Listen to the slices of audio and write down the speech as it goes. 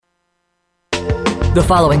The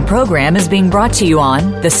following program is being brought to you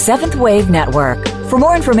on the Seventh Wave Network. For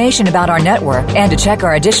more information about our network and to check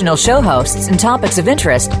our additional show hosts and topics of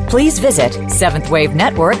interest, please visit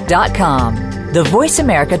seventhwavenetwork.com. The Voice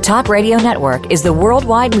America Talk Radio Network is the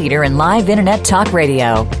worldwide leader in live Internet talk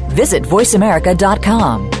radio. Visit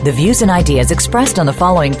voiceamerica.com. The views and ideas expressed on the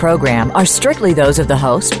following program are strictly those of the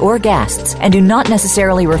host or guests and do not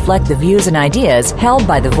necessarily reflect the views and ideas held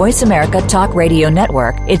by the Voice America Talk Radio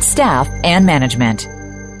Network, its staff, and management.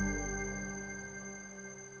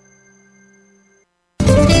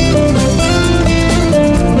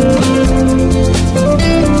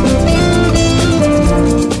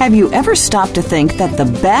 Have you ever stopped to think that the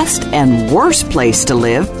best and worst place to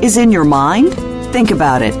live is in your mind? Think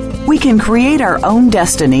about it. We can create our own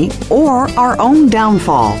destiny or our own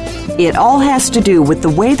downfall. It all has to do with the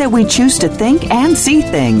way that we choose to think and see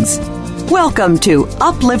things. Welcome to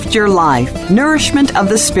Uplift Your Life, Nourishment of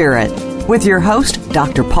the Spirit, with your host,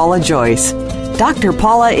 Dr. Paula Joyce. Dr.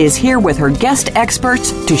 Paula is here with her guest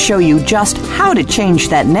experts to show you just how to change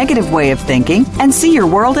that negative way of thinking and see your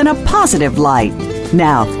world in a positive light.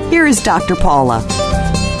 Now, here is Dr. Paula.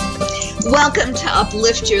 Welcome to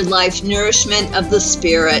Uplift Your Life, Nourishment of the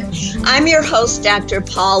Spirit. I'm your host, Dr.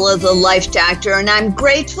 Paula, the Life Doctor, and I'm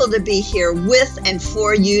grateful to be here with and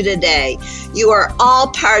for you today. You are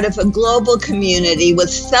all part of a global community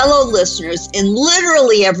with fellow listeners in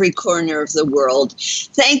literally every corner of the world.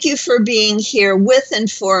 Thank you for being here with and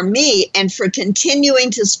for me and for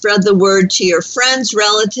continuing to spread the word to your friends,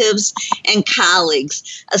 relatives, and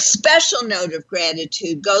colleagues. A special note of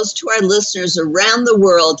gratitude goes to our listeners around the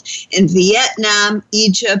world in Vietnam,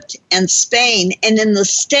 Egypt, and Spain, and in the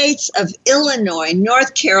states of Illinois,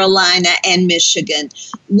 North Carolina, and Michigan.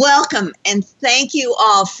 Welcome, and thank you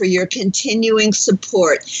all for your continuing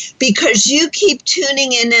support. Because you keep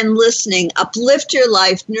tuning in and listening, Uplift Your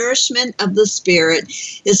Life, Nourishment of the Spirit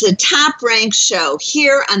is a top-ranked show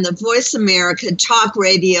here on the Voice America Talk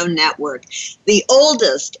Radio Network, the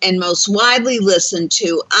oldest and most widely listened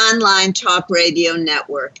to online talk radio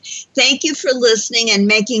network. Thank you for listening and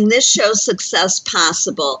making this show success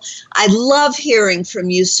possible. I love hearing from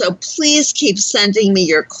you, so please keep sending me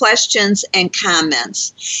your questions and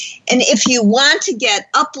comments. And if you want to get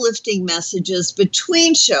uplifting messages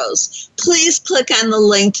between shows, please click on the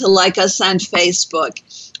link to like us on Facebook.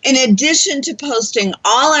 In addition to posting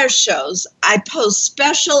all our shows, I post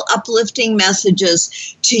special uplifting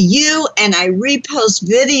messages to you, and I repost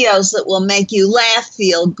videos that will make you laugh,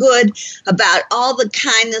 feel good about all the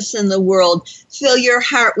kindness in the world, fill your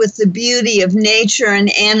heart with the beauty of nature and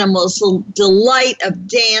animals, the delight of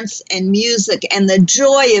dance and music, and the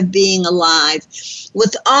joy of being alive.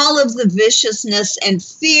 With all of the viciousness and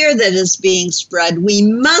fear that is being spread, we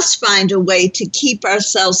must find a way to keep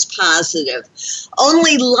ourselves positive.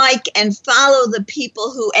 Only like and follow the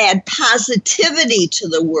people who add positivity to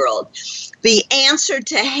the world. The answer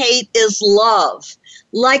to hate is love.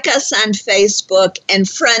 Like us on Facebook and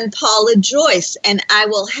friend Paula Joyce, and I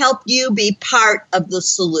will help you be part of the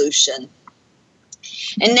solution.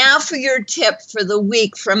 And now for your tip for the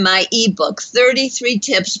week from my ebook, 33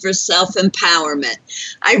 Tips for Self-Empowerment.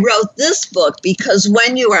 I wrote this book because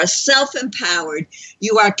when you are self-empowered,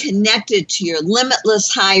 you are connected to your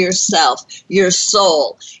limitless higher self, your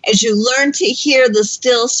soul. As you learn to hear the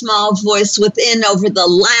still small voice within over the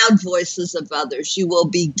loud voices of others, you will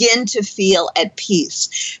begin to feel at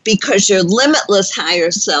peace because your limitless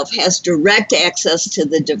higher self has direct access to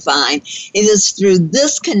the divine. It is through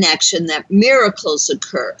this connection that miracles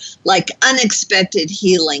occur, like unexpected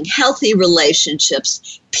healing, healthy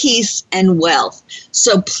relationships, peace, and wealth.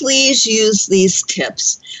 So please use these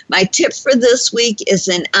tips. My tip for this week is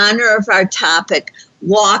in honor of our topic,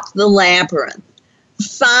 Walk the Labyrinth.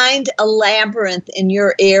 Find a labyrinth in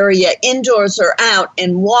your area, indoors or out,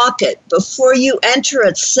 and walk it. Before you enter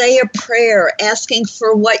it, say a prayer asking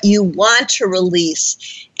for what you want to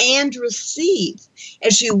release and receive.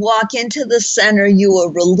 As you walk into the center, you will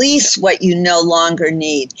release what you no longer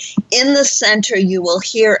need. In the center, you will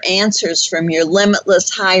hear answers from your limitless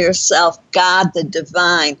higher self, God, the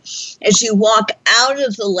divine. As you walk out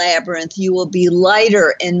of the labyrinth, you will be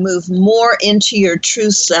lighter and move more into your true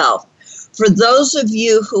self. For those of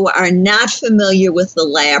you who are not familiar with the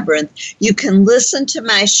labyrinth, you can listen to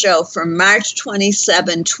my show from March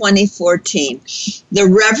 27, 2014. The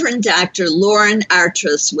Reverend Dr. Lauren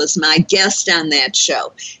Artris was my guest on that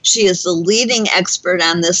show. She is the leading expert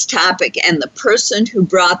on this topic and the person who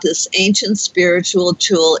brought this ancient spiritual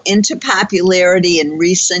tool into popularity in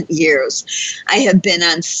recent years. I have been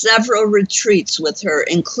on several retreats with her,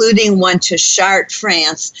 including one to Chartres,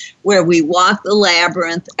 France, where we walk the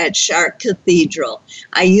labyrinth at Chartres Cathedral.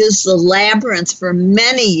 I used the labyrinth for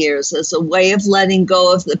many years as a way of letting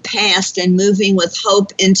go of the past and moving with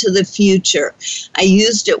hope into the future. I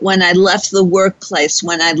used it when I left the workplace,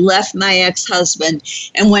 when I left my ex-husband,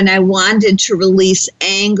 and when I wanted to release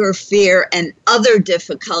anger, fear, and other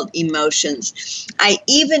difficult emotions. I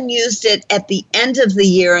even used it at the end of the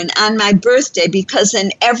year and on my birthday, because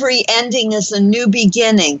in every ending is a new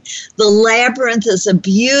beginning. The labyrinth is a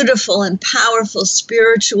beautiful and powerful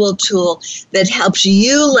spiritual tool that helps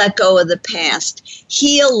you let go of the past,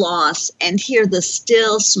 heal loss, and hear the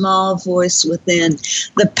still small voice within,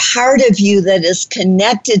 the part of you that is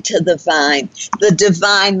connected to the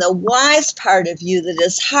divine, the wise part of you that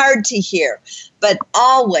is hard to hear, but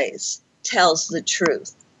always tells the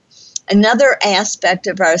truth. Another aspect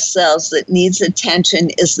of ourselves that needs attention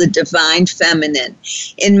is the divine feminine.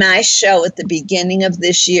 In my show at the beginning of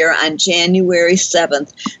this year on January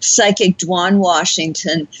 7th, psychic Dwan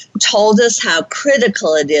Washington told us how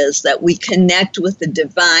critical it is that we connect with the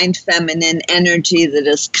divine feminine energy that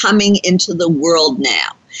is coming into the world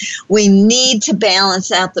now. We need to balance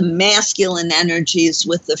out the masculine energies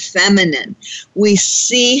with the feminine. We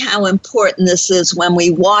see how important this is when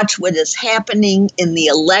we watch what is happening in the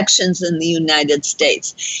elections in the United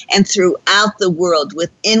States and throughout the world with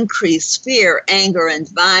increased fear, anger, and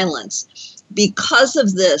violence. Because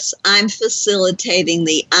of this, I'm facilitating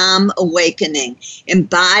the Awakening,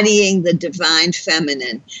 embodying the divine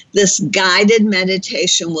feminine. This guided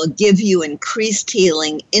meditation will give you increased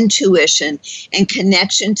healing, intuition, and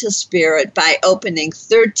connection to spirit by opening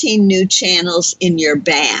 13 new channels in your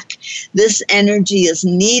back. This energy is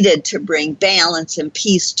needed to bring balance and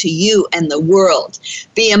peace to you and the world.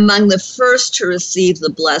 Be among the first to receive the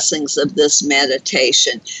blessings of this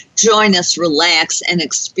meditation. Join us, relax, and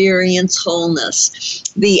experience wholeness.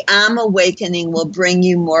 The Awakening will bring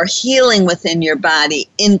you more healing within your body,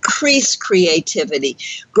 increased creativity,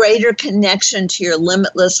 greater connection to your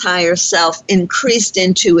limitless higher self, increased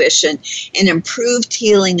intuition, and improved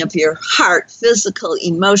healing of your heart, physical,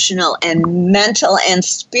 emotional, and mental and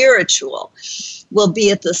spiritual. Will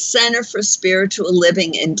be at the Center for Spiritual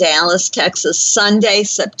Living in Dallas, Texas, Sunday,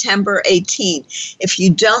 September 18. If you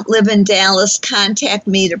don't live in Dallas, contact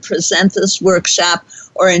me to present this workshop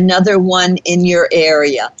or another one in your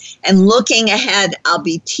area. And looking ahead, I'll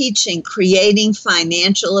be teaching Creating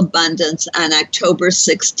Financial Abundance on October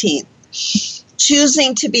 16th.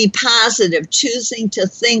 Choosing to be positive, choosing to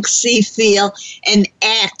think, see, feel, and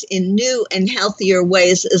act in new and healthier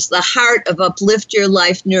ways is the heart of Uplift Your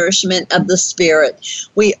Life Nourishment of the Spirit.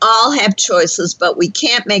 We all have choices, but we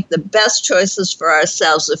can't make the best choices for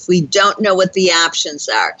ourselves if we don't know what the options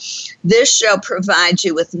are. This show provides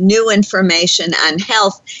you with new information on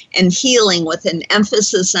health and healing with an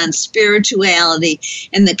emphasis on spirituality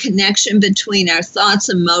and the connection between our thoughts,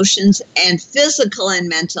 emotions, and physical and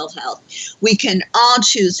mental health. We can all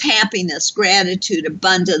choose happiness, gratitude,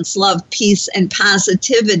 abundance, love, peace, and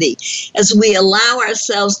positivity as we allow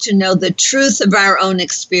ourselves to know the truth of our own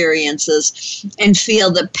experiences and feel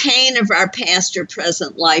the pain of our past or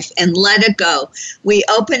present life and let it go. We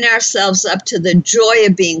open ourselves up to the joy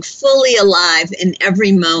of being fully alive in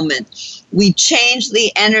every moment. We change the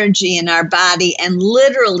energy in our body and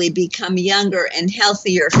literally become younger and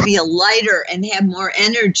healthier, feel lighter, and have more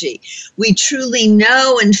energy. We truly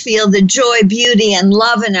know and feel the joy, beauty, and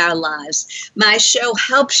love in our lives. My show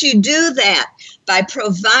helps you do that by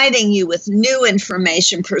providing you with new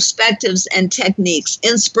information, perspectives, and techniques,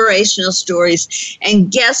 inspirational stories,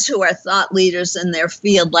 and guests who are thought leaders in their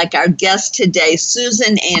field, like our guest today,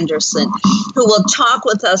 Susan Anderson, who will talk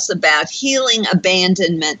with us about healing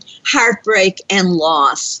abandonment, heartbreak, and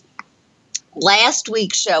loss. Last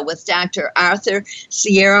week's show with Dr. Arthur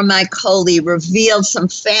Sierra Mycoli revealed some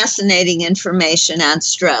fascinating information on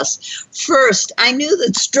stress. First, I knew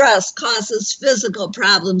that stress causes physical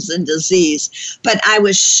problems and disease, but I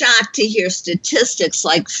was shocked to hear statistics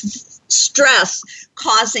like stress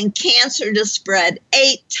causing cancer to spread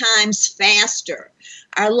 8 times faster.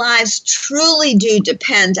 Our lives truly do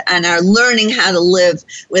depend on our learning how to live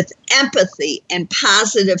with empathy and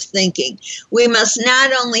positive thinking. We must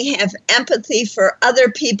not only have empathy for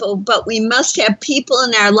other people, but we must have people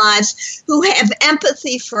in our lives who have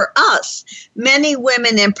empathy for us. Many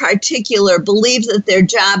women in particular believe that their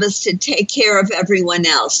job is to take care of everyone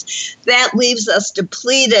else. That leaves us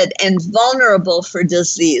depleted and vulnerable for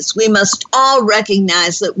disease. We must all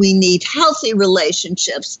recognize that we need healthy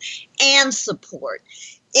relationships and support.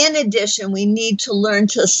 In addition, we need to learn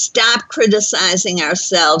to stop criticizing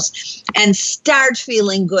ourselves and start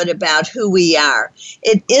feeling good about who we are.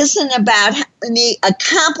 It isn't about how many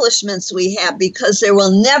accomplishments we have, because there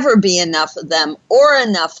will never be enough of them or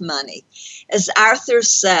enough money. As Arthur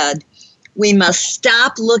said, we must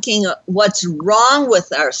stop looking at what's wrong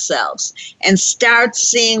with ourselves and start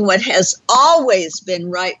seeing what has always been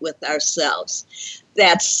right with ourselves.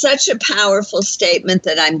 That's such a powerful statement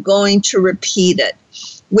that I'm going to repeat it.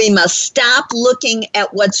 We must stop looking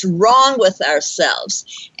at what's wrong with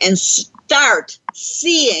ourselves and start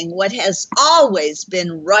seeing what has always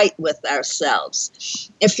been right with ourselves.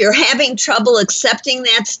 If you're having trouble accepting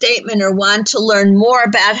that statement or want to learn more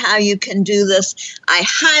about how you can do this, I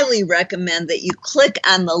highly recommend that you click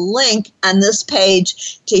on the link on this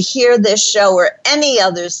page to hear this show or any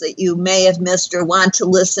others that you may have missed or want to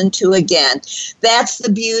listen to again. That's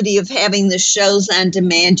the beauty of having the shows on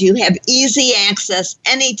demand. You have easy access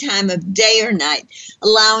any time of day or night,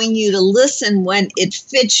 allowing you to listen when it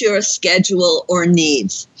fits your schedule or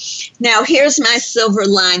needs. Now, here's my silver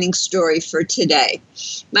lining story for today.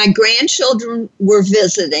 My grandchildren were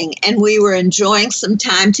visiting, and we were enjoying some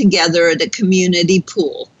time together at a community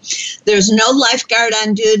pool. There's no lifeguard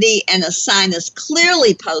on duty, and a sign is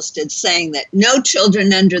clearly posted saying that no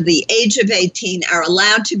children under the age of 18 are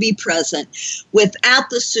allowed to be present without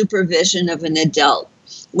the supervision of an adult.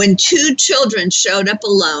 When 2 children showed up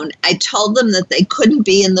alone, I told them that they couldn't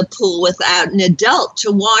be in the pool without an adult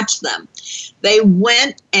to watch them. They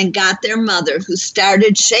went and got their mother, who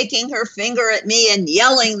started shaking her finger at me and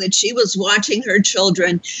yelling that she was watching her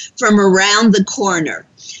children from around the corner.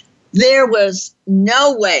 There was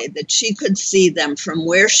no way that she could see them from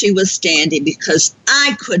where she was standing because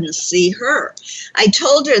I couldn't see her. I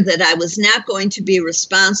told her that I was not going to be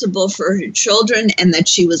responsible for her children and that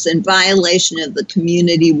she was in violation of the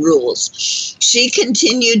community rules. She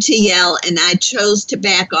continued to yell, and I chose to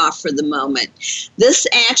back off for the moment. This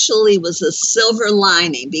actually was a silver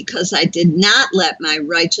lining because I did not let my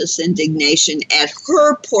righteous indignation at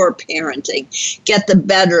her poor parenting get the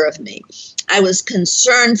better of me. I was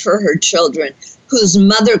concerned for her children, whose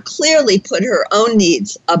mother clearly put her own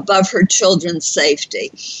needs above her children's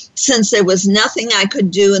safety. Since there was nothing I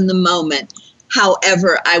could do in the moment,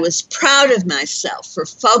 however, I was proud of myself for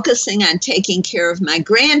focusing on taking care of my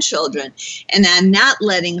grandchildren and on not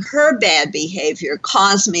letting her bad behavior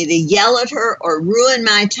cause me to yell at her or ruin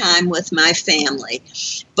my time with my family.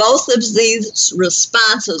 Both of these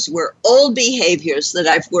responses were old behaviors that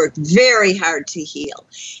I've worked very hard to heal.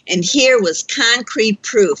 And here was concrete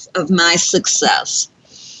proof of my success.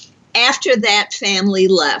 After that family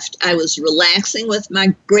left, I was relaxing with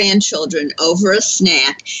my grandchildren over a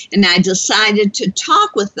snack, and I decided to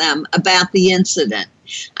talk with them about the incident.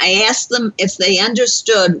 I asked them if they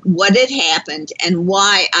understood what had happened and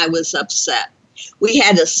why I was upset. We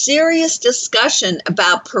had a serious discussion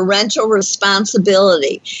about parental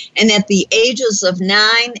responsibility, and at the ages of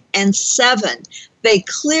 9 and 7, they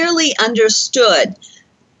clearly understood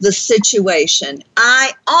the situation.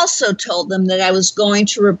 I also told them that I was going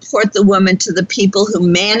to report the woman to the people who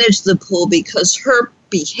managed the pool because her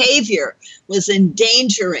behavior was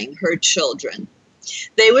endangering her children.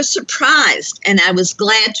 They were surprised, and I was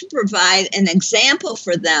glad to provide an example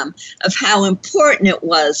for them of how important it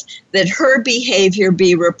was that her behavior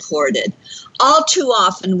be reported. All too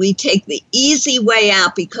often, we take the easy way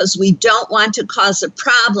out because we don't want to cause a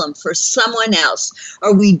problem for someone else,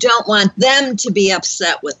 or we don't want them to be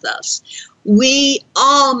upset with us. We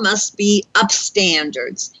all must be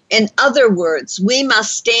upstanders. In other words, we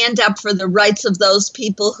must stand up for the rights of those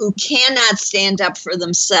people who cannot stand up for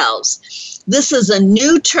themselves. This is a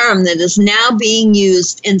new term that is now being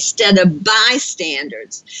used instead of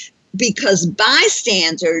bystanders, because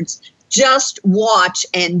bystanders just watch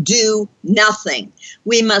and do nothing.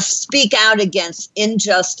 We must speak out against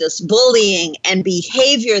injustice, bullying, and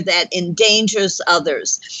behavior that endangers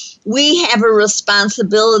others. We have a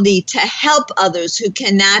responsibility to help others who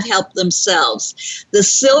cannot help themselves. The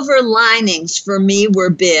silver linings for me were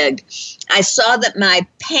big. I saw that my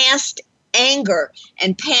past anger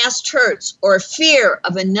and past hurts or fear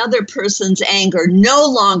of another person's anger no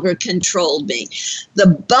longer controlled me. The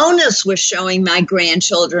bonus was showing my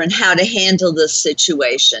grandchildren how to handle this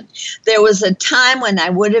situation. There was a time when I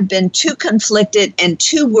would have been too conflicted and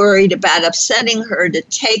too worried about upsetting her to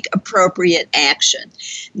take appropriate action.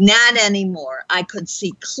 Not anymore. I could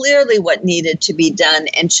see clearly what needed to be done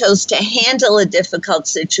and chose to handle a difficult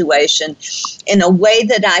situation in a way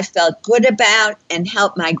that I felt good about and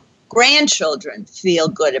helped my grandchildren feel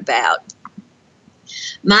good about.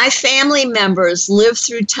 My family members lived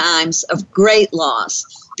through times of great loss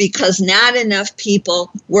because not enough people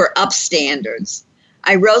were upstanders.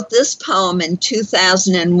 I wrote this poem in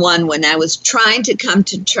 2001 when I was trying to come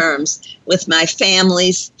to terms with my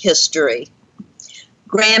family's history.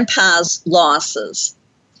 Grandpa's losses.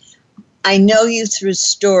 I know you through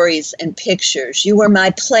stories and pictures. You were my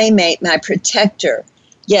playmate, my protector,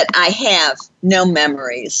 yet I have no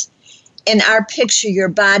memories. In our picture, your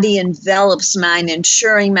body envelops mine,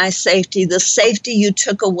 ensuring my safety, the safety you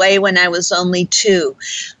took away when I was only 2.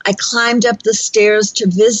 I climbed up the stairs to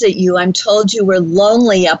visit you. I'm told you were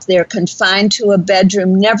lonely up there, confined to a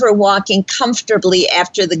bedroom, never walking comfortably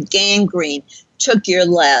after the gangrene took your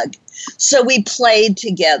leg. So we played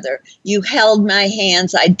together. You held my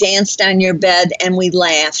hands, I danced on your bed, and we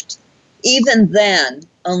laughed. Even then,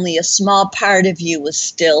 only a small part of you was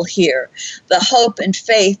still here. The hope and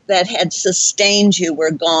faith that had sustained you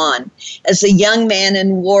were gone. As a young man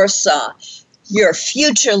in Warsaw, your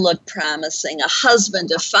future looked promising, a husband,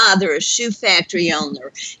 a father, a shoe factory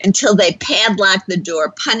owner, until they padlocked the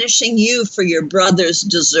door, punishing you for your brother's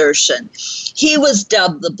desertion. He was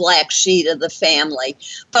dubbed the black sheep of the family,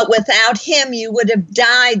 but without him, you would have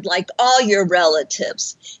died like all your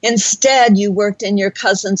relatives. Instead, you worked in your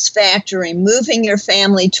cousin's factory, moving your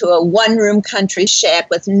family to a one-room country shack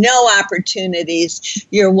with no opportunities.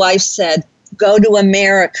 Your wife said, "Go to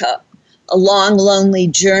America." A long, lonely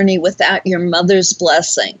journey without your mother's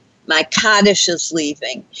blessing. My Kaddish is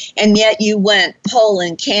leaving. And yet you went,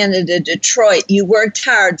 Poland, Canada, Detroit. You worked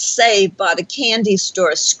hard, saved, bought a candy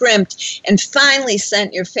store, scrimped, and finally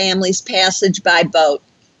sent your family's passage by boat.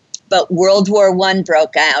 But World War I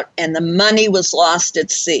broke out, and the money was lost at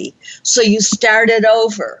sea. So you started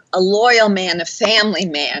over, a loyal man, a family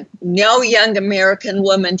man, no young American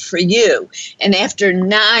woman for you. And after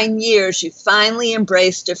 9 years, you finally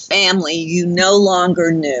embraced a family you no longer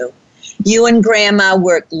knew. You and Grandma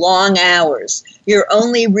worked long hours, your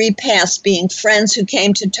only repast being friends who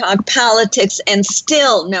came to talk politics, and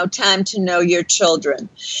still no time to know your children.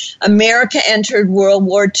 America entered World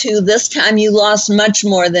War II. This time you lost much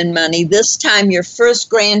more than money. This time your first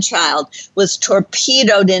grandchild was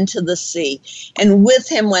torpedoed into the sea, and with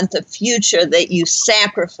him went the future that you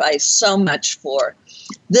sacrificed so much for.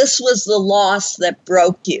 This was the loss that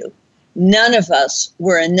broke you. None of us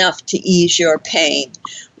were enough to ease your pain.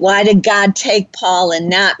 Why did God take Paul and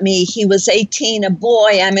not me? He was 18, a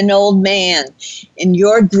boy. I'm an old man. In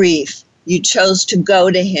your grief, you chose to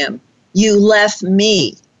go to him. You left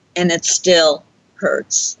me, and it still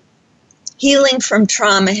hurts. Healing from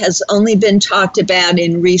trauma has only been talked about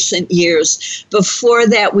in recent years. Before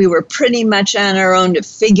that, we were pretty much on our own to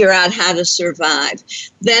figure out how to survive.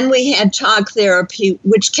 Then we had talk therapy,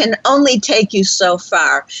 which can only take you so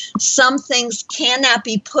far. Some things cannot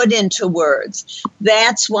be put into words.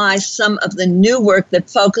 That's why some of the new work that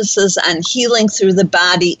focuses on healing through the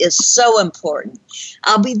body is so important.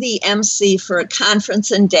 I'll be the MC for a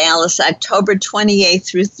conference in Dallas, October 28th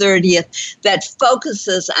through 30th, that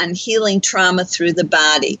focuses on healing trauma through the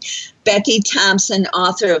body. Becky Thompson,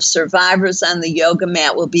 author of Survivors on the Yoga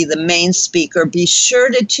Mat, will be the main speaker. Be sure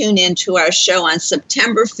to tune in to our show on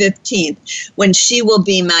September 15th when she will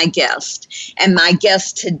be my guest. And my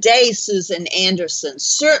guest today, Susan Anderson,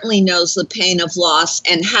 certainly knows the pain of loss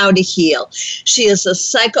and how to heal. She is a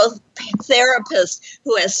psychotherapist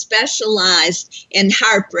who has specialized in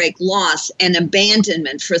heartbreak, loss, and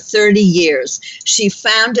abandonment for 30 years. She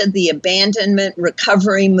founded the Abandonment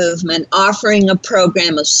Recovery Movement, offering a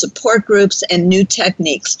program of support groups and new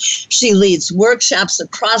techniques. She leads workshops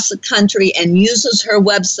across the country and uses her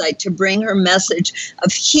website to bring her message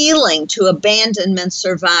of healing to abandonment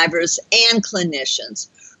survivors and clinicians.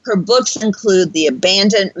 Her books include the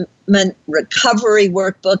Abandonment Recovery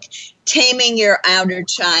Workbook, Taming Your Outer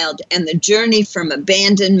Child, and The Journey from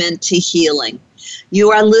Abandonment to Healing. You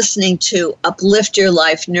are listening to Uplift Your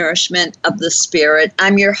Life, Nourishment of the Spirit.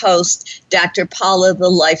 I'm your host, Dr. Paula, the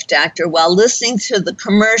Life Doctor. While listening to the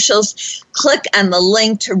commercials, click on the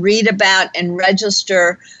link to read about and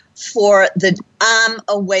register for the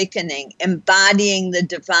Awakening, Embodying the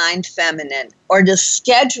Divine Feminine, or to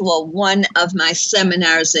schedule one of my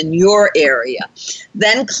seminars in your area.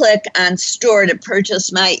 Then click on Store to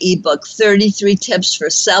purchase my ebook, 33 Tips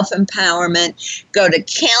for Self-Empowerment. Go to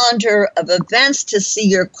Calendar of Events to see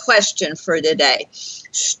your question for today.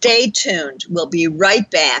 Stay tuned. We'll be right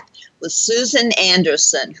back with Susan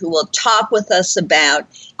Anderson, who will talk with us about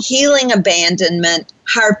healing abandonment,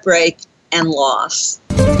 heartbreak, and loss.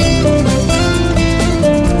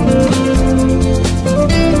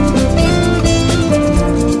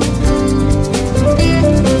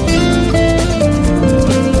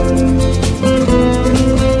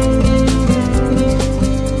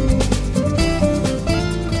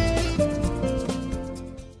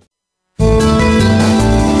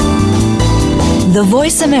 the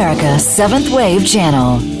Voice America 7th Wave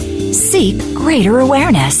Channel. Seek greater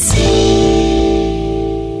awareness.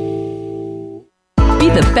 Be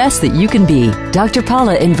the best that you can be. Dr.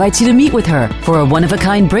 Paula invites you to meet with her for a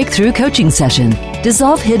one-of-a-kind breakthrough coaching session.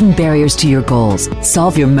 Dissolve hidden barriers to your goals,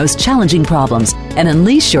 solve your most challenging problems, and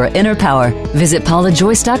unleash your inner power. Visit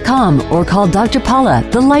paulajoyce.com or call Dr. Paula,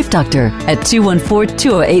 the Life Doctor, at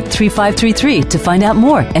 214-208-3533 to find out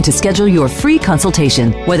more and to schedule your free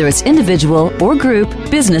consultation. Whether it's individual or group,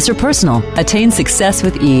 business or personal, attain success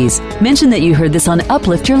with ease. Mention that you heard this on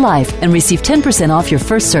Uplift Your Life and receive 10% off your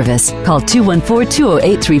first service. Call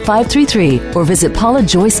 214-208-3533 or visit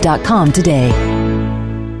paulajoyce.com today.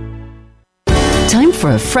 Time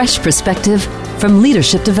for a fresh perspective. From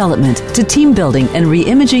leadership development to team building and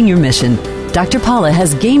re-imaging your mission, Dr. Paula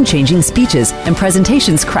has game-changing speeches and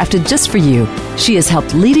presentations crafted just for you. She has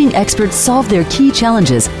helped leading experts solve their key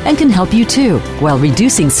challenges and can help you too, while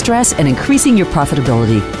reducing stress and increasing your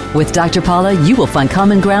profitability. With Dr. Paula, you will find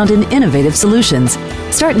common ground and innovative solutions.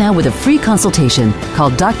 Start now with a free consultation. Call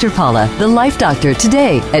Dr. Paula, the Life Doctor,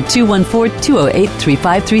 today at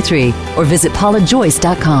 214-208-3533 or visit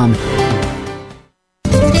paulajoyce.com.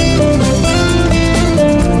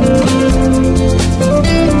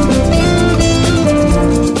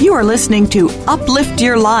 You are listening to Uplift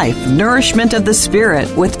Your Life, Nourishment of the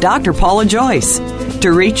Spirit with Dr. Paula Joyce.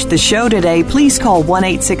 To reach the show today, please call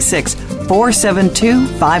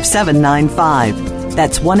 1-866-472-5795.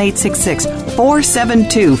 That's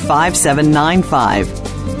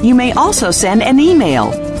 1-866-472-5795. You may also send an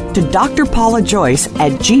email to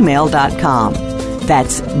drpaulajoyce@gmail.com.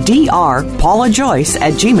 That's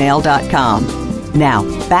drpaulajoyce@gmail.com. Now,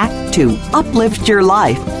 back to Uplift Your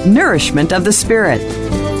Life, Nourishment of the Spirit.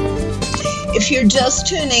 If you're just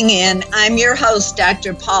tuning in, I'm your host,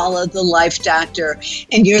 Dr. Paula, the Life Doctor,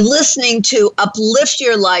 and you're listening to Uplift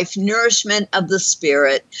Your Life, Nourishment of the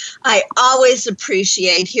Spirit. I always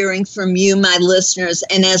appreciate hearing from you, my listeners,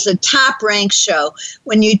 and as a top-ranked show,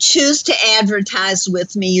 when you choose to advertise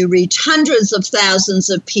with me, you reach hundreds of thousands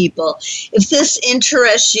of people. If this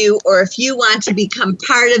interests you or if you want to become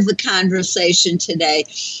part of the conversation today,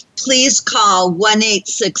 please call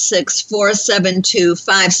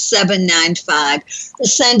 1-866-472-5795 or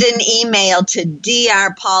send an email to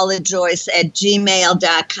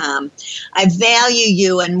drpaulajoyce@gmail.com. I value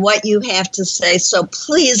you and what you have to say, so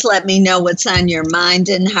please let me know what's on your mind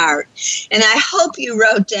and heart. And I hope you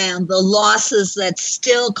wrote down the losses that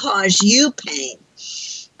still cause you pain.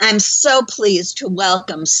 I'm so pleased to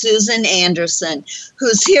welcome Susan Anderson,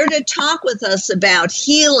 who's here to talk with us about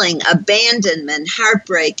healing, abandonment,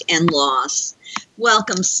 heartbreak, and loss.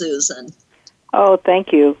 Welcome, Susan. Oh,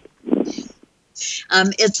 thank you.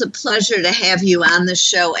 It's a pleasure to have you on the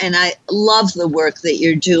show, and I love the work that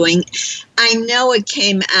you're doing. I know it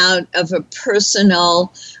came out of a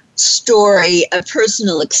personal story, a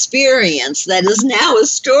personal experience that is now a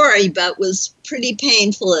story, but was pretty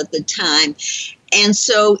painful at the time. And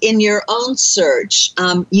so in your own search,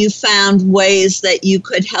 you found ways that you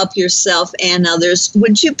could help yourself and others.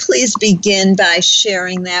 Would you please begin by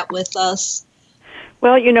sharing that with us?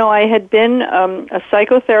 Well, you know, I had been a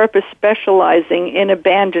psychotherapist specializing in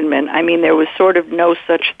abandonment. I mean, there was sort of no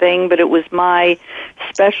such thing, but it was my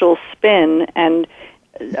special spin, and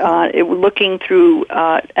looking through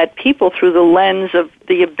at people through the lens of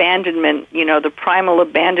the abandonment, you know, the primal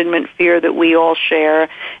abandonment fear that we all share.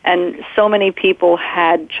 And so many people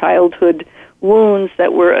had childhood wounds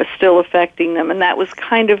that were still affecting them, and that was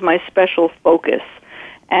kind of my special focus.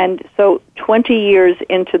 And so 20 years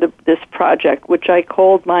into this project, which I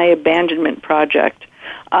called my abandonment project,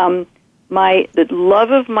 the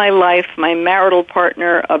love of my life, my marital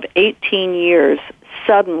partner of 18 years,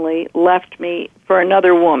 suddenly left me for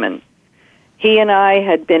another woman. He and I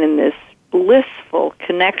had been in this blissful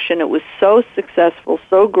connection. It was so successful,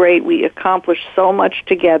 so great. We accomplished so much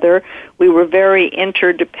together. We were very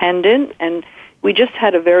interdependent, and we just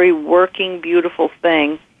had a very working, beautiful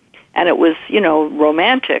thing. And it was, you know,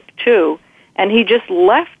 romantic, too. And he just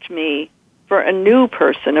left me for a new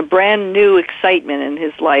person, a brand new excitement in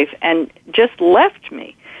his life, and just left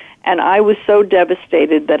me. And I was so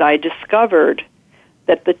devastated that I discovered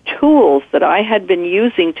that the tools that I had been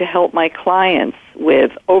using to help my clients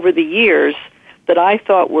with over the years that I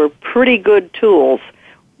thought were pretty good tools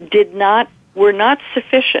were not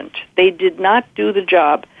sufficient. They did not do the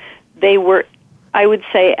job. They were, I would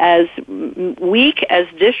say, as weak as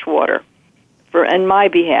dishwater in my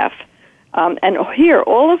behalf. And here,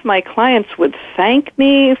 all of my clients would thank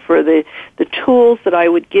me for the tools that I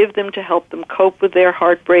would give them to help them cope with their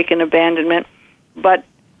heartbreak and abandonment. But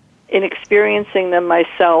in experiencing them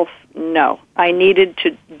myself, no. I needed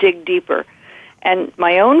to dig deeper. And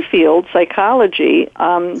my own field, psychology,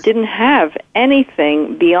 didn't have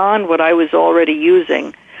anything beyond what I was already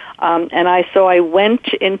using. So I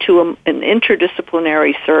went into an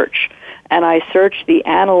interdisciplinary search, and I searched the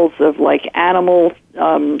annals of like animal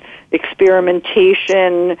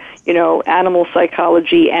experimentation, animal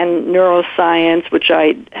psychology and neuroscience, which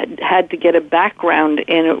I had to get a background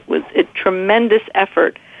in. It was a tremendous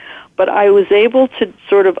effort, but I was able to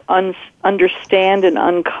sort of understand and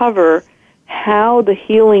uncover how the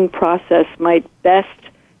healing process might best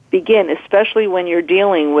begin, especially when you're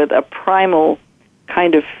dealing with a primal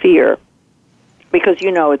kind of fear. Because,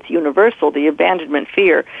 it's universal. The abandonment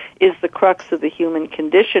fear is the crux of the human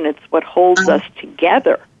condition. It's what holds us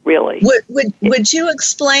together, really. Would you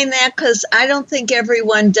explain that? Because I don't think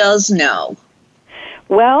everyone does know.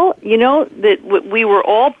 Well, that we were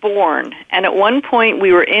all born, and at one point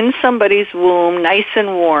we were in somebody's womb, nice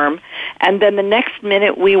and warm, and then the next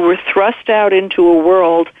minute we were thrust out into a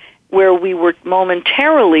world where we were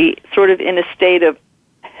momentarily sort of in a state of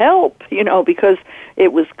help, because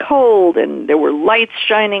it was cold and there were lights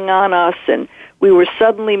shining on us and we were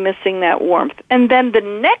suddenly missing that warmth. And then the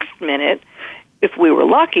next minute, if we were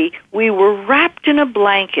lucky, we were wrapped in a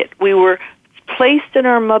blanket. We were placed in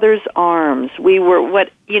our mother's arms. We were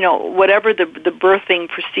whatever the birthing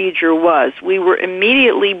procedure was. We were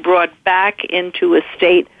immediately brought back into a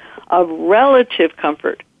state of relative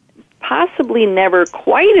comfort. Possibly never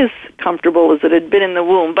quite as comfortable as it had been in the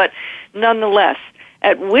womb, but nonetheless,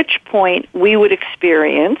 at which point we would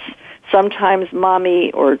experience sometimes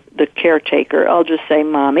mommy or the caretaker, I'll just say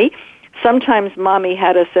mommy. Sometimes mommy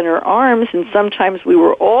had us in her arms, and sometimes we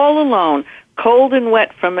were all alone, cold and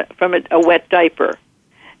wet from a wet diaper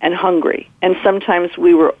and hungry. And sometimes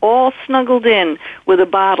we were all snuggled in with a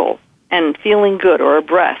bottle and feeling good, or a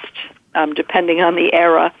breast, depending on the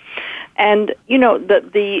era. And,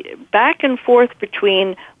 the back and forth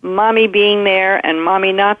between mommy being there and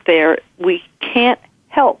mommy not there, we can't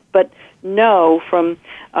help but know from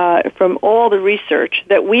all the research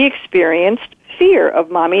that we experienced fear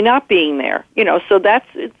of mommy not being there. So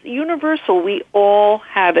it's universal. We all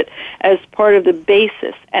have it as part of the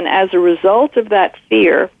basis. And as a result of that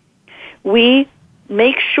fear, we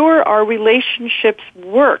make sure our relationships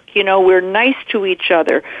work. We're nice to each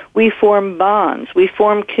other. We form bonds. We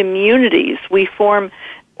form communities. We form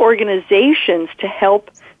organizations to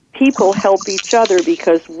help people help each other,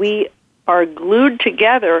 because we are glued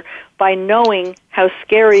together by knowing how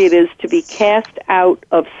scary it is to be cast out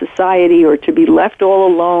of society or to be left all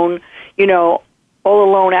alone, all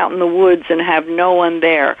alone out in the woods and have no one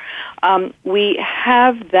there. We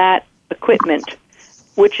have that equipment,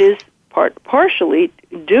 which is partially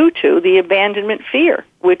due to the abandonment fear,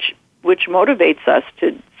 which motivates us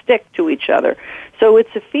to stick to each other. So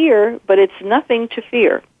it's a fear, but it's nothing to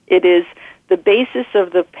fear. It is the basis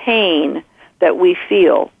of the pain that we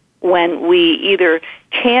feel when we either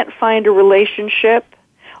can't find a relationship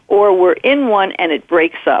or we're in one and it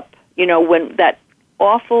breaks up. When that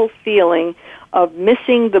awful feeling of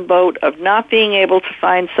missing the boat, of not being able to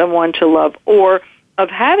find someone to love, or of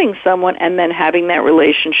having someone and then having that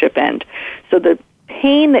relationship end. So the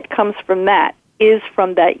pain that comes from that is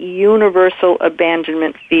from that universal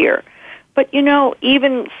abandonment fear. But,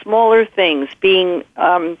 even smaller things, being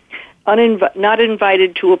not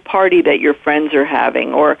invited to a party that your friends are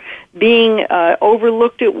having, or being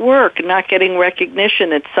overlooked at work, not getting recognition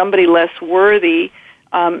that somebody less worthy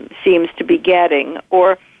seems to be getting,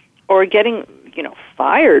 or getting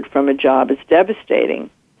fired from a job is devastating.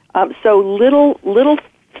 So little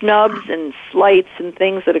snubs and slights and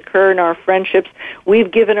things that occur in our friendships. We've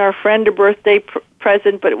given our friend a birthday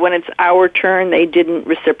present, but when it's our turn, they didn't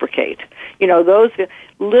reciprocate. Those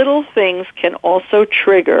little things can also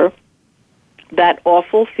trigger that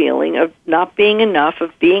awful feeling of not being enough,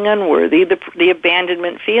 of being unworthy, the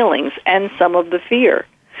abandonment feelings, and some of the fear,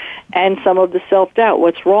 and some of the self-doubt.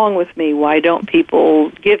 What's wrong with me? Why don't people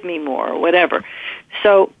give me more? Whatever.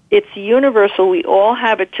 So it's universal. We all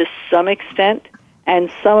have it to some extent, and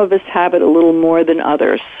some of us have it a little more than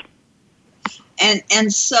others.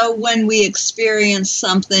 And so when we experience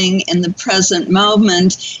something in the present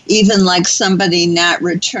moment, even like somebody not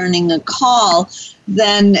returning a call,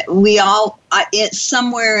 then we all, it's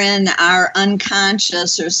somewhere in our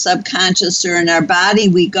unconscious or subconscious or in our body,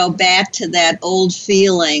 we go back to that old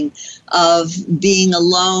feeling of being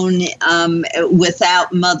alone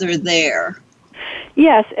without mother there.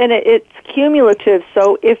 Yes, and it's cumulative.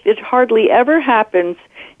 So if it hardly ever happens,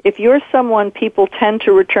 if you're someone people tend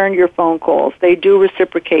to return your phone calls, they do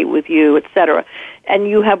reciprocate with you, etc., and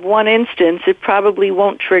you have one instance, it probably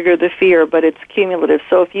won't trigger the fear, but it's cumulative.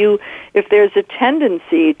 So if there's a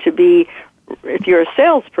tendency to be if you're a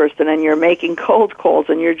salesperson and you're making cold calls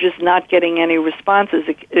and you're just not getting any responses,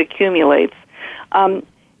 it accumulates.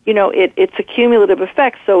 It's a cumulative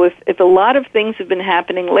effect. So if a lot of things have been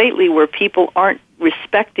happening lately where people aren't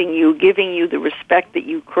respecting you, giving you the respect that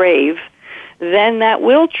you crave, then that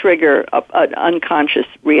will trigger an unconscious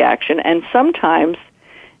reaction. And sometimes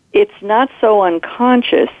it's not so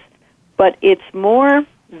unconscious, but it's more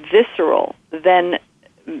visceral than,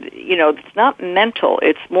 it's not mental.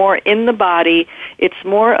 It's more in the body. It's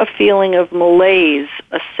more a feeling of malaise,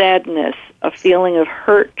 a sadness, a feeling of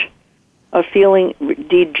hurt, a feeling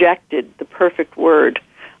dejected, the perfect word.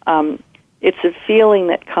 It's a feeling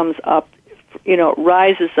that comes up,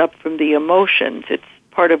 rises up from the emotions. It's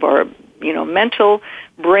part of our, mental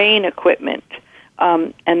brain equipment.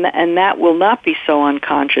 And that will not be so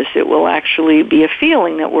unconscious. It will actually be a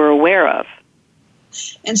feeling that we're aware of.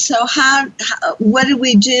 And so what do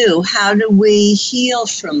we do? How do we heal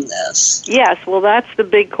from this? Yes, well, that's the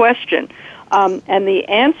big question. And the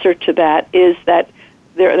answer to that is that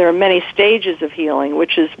there are many stages of healing,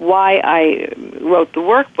 which is why I wrote the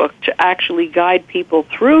workbook, to actually guide people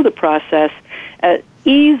through the process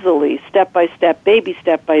easily, step by step, baby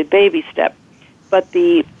step by baby step. But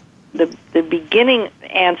the beginning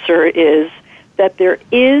answer is that there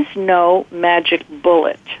is no magic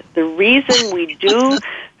bullet. The reason we do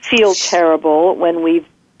feel terrible when we've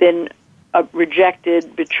been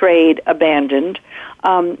rejected, betrayed, abandoned,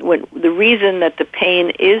 the reason that the pain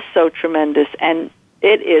is so tremendous, and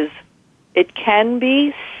it can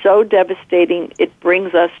be so devastating, it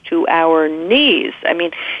brings us to our knees. I mean,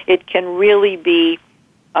 it can really be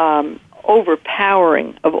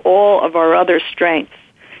overpowering of all of our other strengths.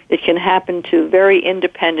 It can happen to very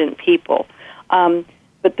independent people.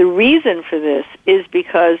 But the reason for this is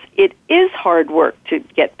because it is hard work to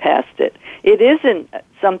get past it. It isn't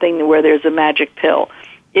something where there's a magic pill.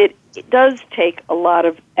 It does take a lot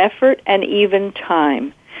of effort and even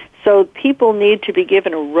time. So people need to be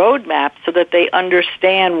given a roadmap so that they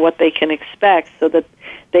understand what they can expect, so that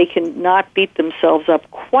they can not beat themselves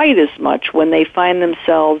up quite as much when they find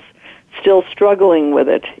themselves still struggling with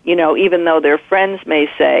it, even though their friends may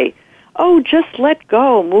say, oh, just let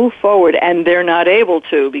go, move forward, and they're not able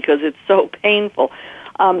to because it's so painful.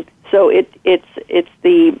 So it's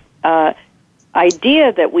the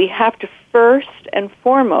idea that we have to first and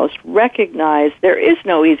foremost recognize there is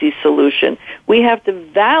no easy solution. We have to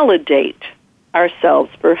validate ourselves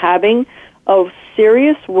for having a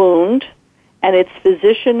serious wound, and it's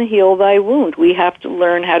physician heal thy wound. We have to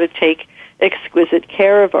learn how to take exquisite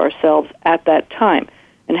care of ourselves at that time.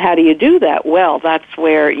 And how do you do that? Well, that's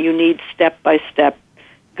where you need step-by-step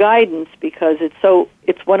guidance, because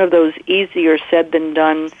it's one of those easier said than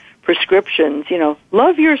done prescriptions.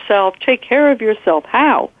 Love yourself, take care of yourself.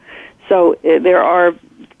 How? So there are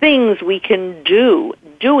things we can do,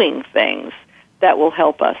 doing things that will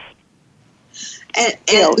help us.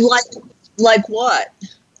 And like what?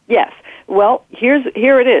 Yes. Well, here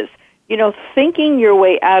it is. Thinking your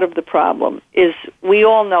way out of the problem is, we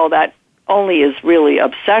all know that only is really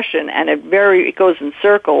obsession, and it goes in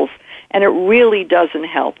circles, and it really doesn't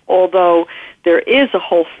help. Although there is a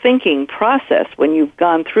whole thinking process when you've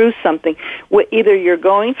gone through something. Either you're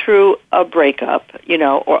going through a breakup,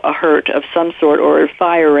 or a hurt of some sort, or a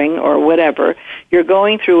firing, or whatever. You're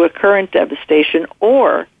going through a current devastation,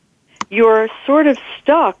 or you're sort of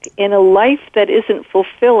stuck in a life that isn't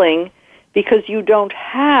fulfilling because you don't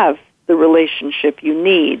have the relationship you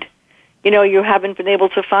need. You haven't been able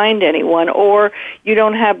to find anyone, or you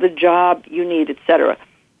don't have the job you need, etc.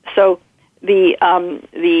 So the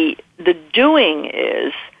doing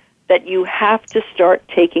is that you have to start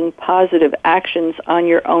taking positive actions on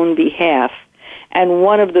your own behalf. And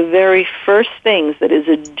one of the very first things that is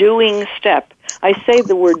a doing step, I say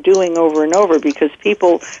the word doing over and over because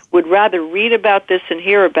people would rather read about this and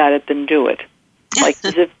hear about it than do it. Like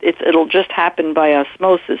as if it'll just happen by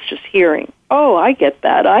osmosis, just hearing. Oh, I get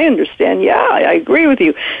that. I understand. Yeah, I agree with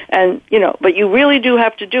you. And, but you really do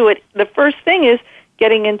have to do it. The first thing is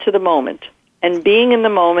getting into the moment and being in the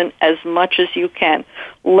moment as much as you can.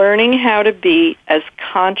 Learning how to be as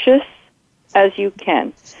conscious as you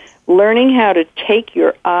can. Learning how to take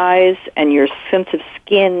your eyes and your sense of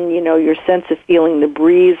skin, your sense of feeling the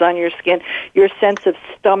breeze on your skin, your sense of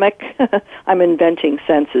stomach. I'm inventing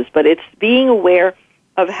senses, but it's being aware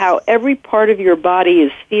of how every part of your body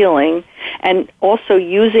is feeling, and also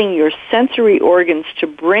using your sensory organs to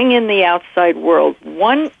bring in the outside world,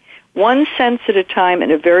 one sense at a time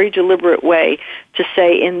in a very deliberate way, to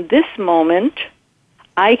say, in this moment,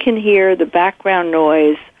 I can hear the background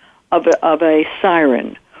noise of a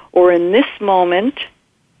siren. Or in this moment,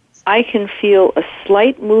 I can feel a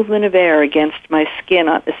slight movement of air against my skin,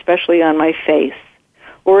 especially on my face.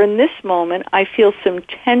 Or in this moment, I feel some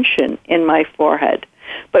tension in my forehead.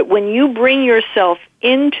 But when you bring yourself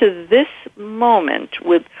into this moment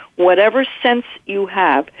with whatever sense you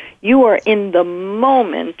have, you are in the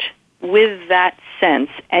moment with that sense,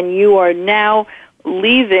 and you are now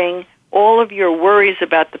leaving all of your worries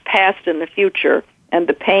about the past and the future and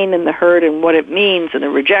the pain and the hurt and what it means and the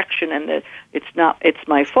rejection and the it's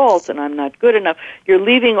my fault and I'm not good enough. You're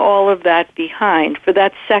leaving all of that behind for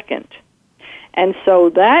that second. And so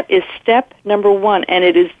that is step number one, and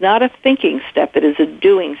it is not a thinking step, it is a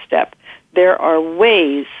doing step. There are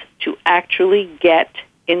ways to actually get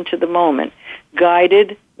into the moment,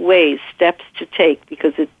 guided ways, steps to take,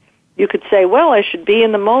 because you could say, well, I should be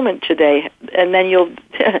in the moment today, and then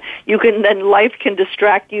then life can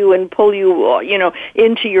distract you and pull you,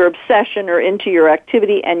 into your obsession or into your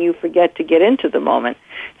activity, and you forget to get into the moment.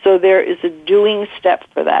 So there is a doing step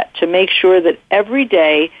for that, to make sure that every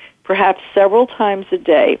day, perhaps several times a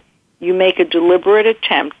day, you make a deliberate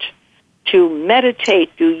attempt to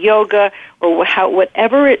meditate, do yoga, or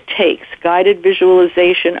whatever it takes, guided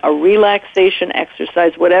visualization, a relaxation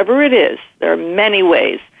exercise, whatever it is. There are many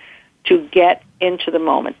ways to get into the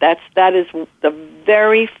moment. That is the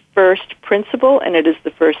very first principle, and it is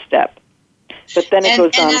the first step. But then it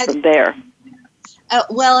goes on from there.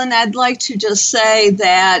 Well, and I'd like to just say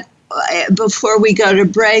that before we go to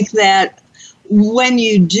break, that when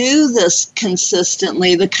you do this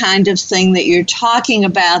consistently, the kind of thing that you're talking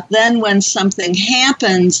about, then when something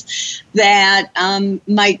happens that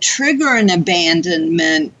might trigger an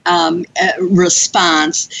abandonment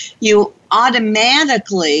response, you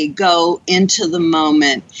automatically go into the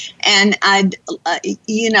moment. And I'd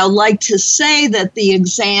like to say that the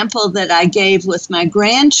example that I gave with my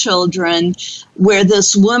grandchildren, where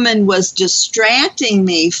this woman was distracting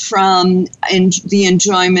me from the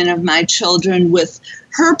enjoyment of my children with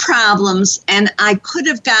her problems, and I could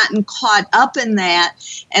have gotten caught up in that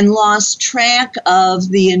and lost track of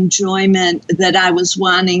the enjoyment that I was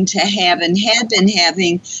wanting to have and had been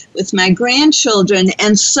having with my grandchildren.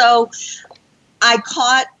 And so I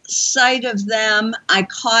caught sight of them. I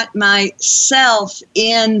caught myself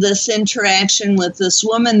in this interaction with this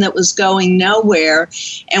woman that was going nowhere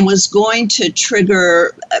and was going to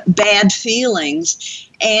trigger bad feelings.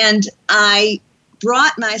 And I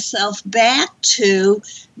brought myself back to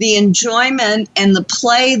the enjoyment and the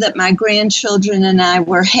play that my grandchildren and I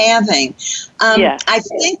were having. Yes. I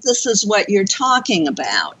think this is what you're talking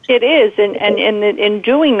about. It is, and in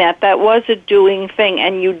doing that was a doing thing,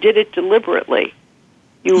 and you did it deliberately.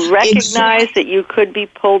 You recognized that you could be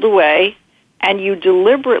pulled away, and you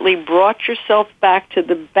deliberately brought yourself back to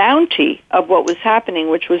the bounty of what was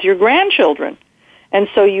happening, which was your grandchildren. And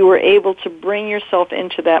so you were able to bring yourself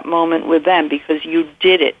into that moment with them because you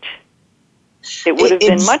did it. It would have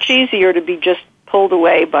been much easier to be just pulled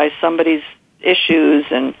away by somebody's issues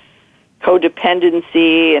and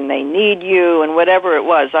codependency and they need you and whatever it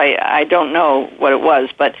was. I don't know what it was,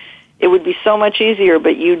 but it would be so much easier,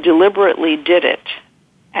 but you deliberately did it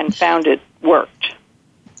and found it worked.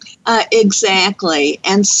 Exactly.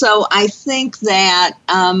 And so I think that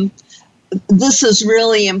this is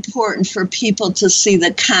really important for people to see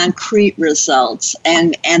the concrete results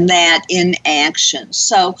and that in action.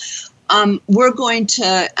 So we're going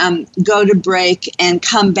to go to break and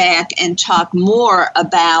come back and talk more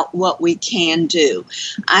about what we can do.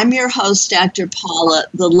 I'm your host, Dr. Paula,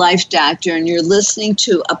 the Life Doctor, and you're listening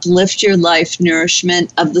to Uplift Your Life,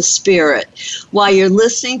 Nourishment of the Spirit. While you're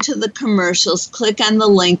listening to the commercials, click on the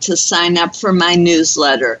link to sign up for my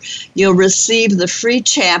newsletter. You'll receive the free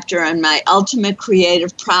chapter on my ultimate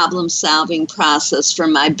creative problem-solving process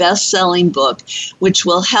from my best-selling book, which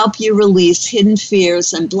will help you release hidden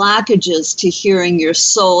fears and blockages to hearing your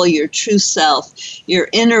soul, your true self, your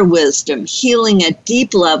inner wisdom, healing at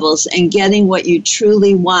deep levels, and getting what you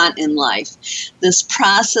truly want in life. This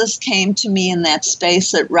process came to me in that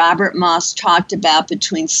space that Robert Moss talked about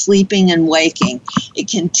between sleeping and waking. It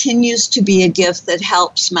continues to be a gift that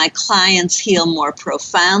helps my clients heal more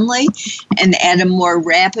profoundly and at a more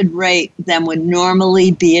rapid rate than would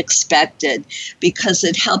normally be expected, because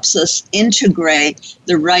it helps us integrate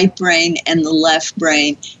the right brain and the left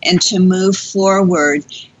brain and to move forward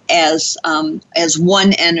as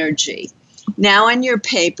one energy. Now on your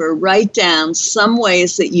paper, write down some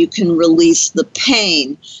ways that you can release the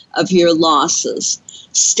pain of your losses.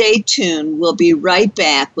 Stay tuned. We'll be right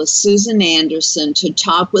back with Susan Anderson to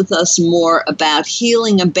talk with us more about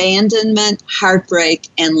healing abandonment, heartbreak,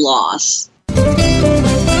 and loss.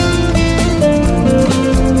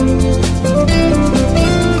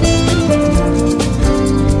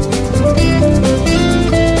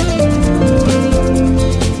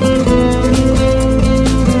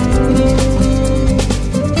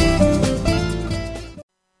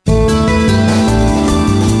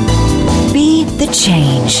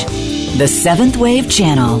 The Seventh Wave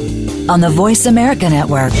Channel on the Voice America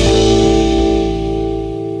Network.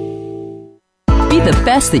 Be the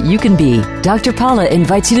best that you can be. Dr. Paula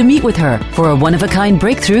invites you to meet with her for a one-of-a-kind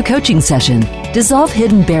breakthrough coaching session. Dissolve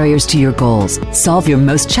hidden barriers to your goals, solve your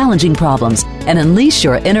most challenging problems, and unleash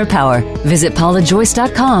your inner power. Visit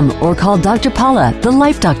paulajoyce.com or call Dr. Paula, the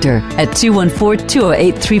Life Doctor, at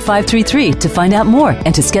 214-208-3533 to find out more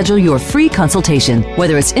and to schedule your free consultation.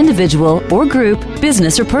 Whether it's individual or group,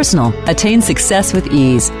 business or personal, attain success with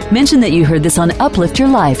ease. Mention that you heard this on Uplift Your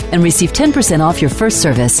Life and receive 10% off your first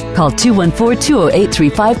service. Call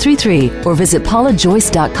 214-208-3533 or visit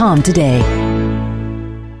paulajoyce.com today.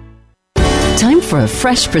 Time for a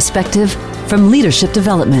fresh perspective. From leadership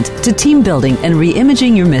development to team building and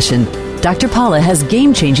re-imaging your mission, Dr. Paula has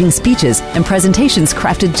game-changing speeches and presentations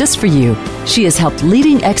crafted just for you. She has helped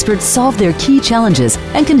leading experts solve their key challenges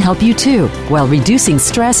and can help you too, while reducing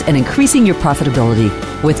stress and increasing your profitability.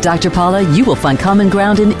 With Dr. Paula, you will find common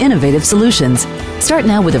ground in innovative solutions. Start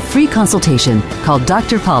now with a free consultation. Call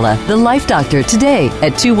Dr. Paula, the Life Doctor, today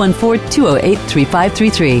at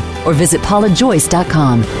 214-208-3533 or visit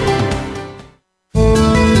paulajoyce.com.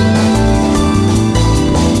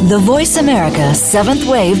 The Voice America Seventh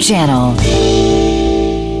Wave Channel.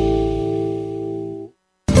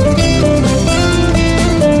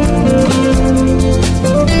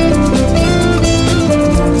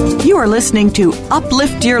 You are listening to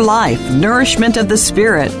Uplift Your Life, Nourishment of the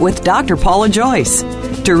Spirit with Dr. Paula Joyce.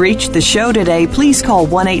 To reach the show today, please call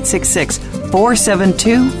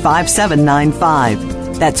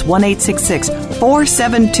 1-866-472-5795. That's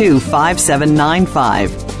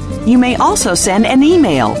 1-866-472-5795. You may also send an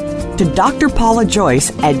email to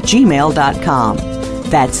drpaulajoyce@gmail.com.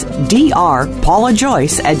 That's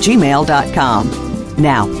drpaulajoyce@gmail.com.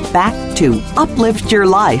 Now, back to Uplift Your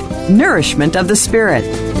Life, Nourishment of the Spirit.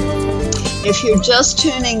 If you're just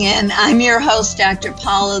tuning in, I'm your host, Dr.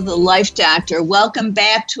 Paula, the Life Doctor. Welcome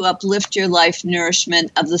back to Uplift Your Life,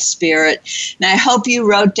 Nourishment of the Spirit. And I hope you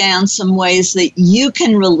wrote down some ways that you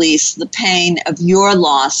can release the pain of your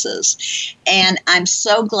losses. And I'm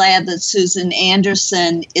so glad that Susan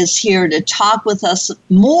Anderson is here to talk with us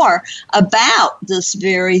more about this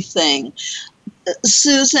very thing.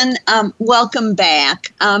 Susan, welcome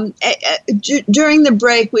back. During the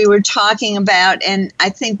break, we were talking about, and I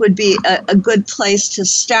think would be a good place to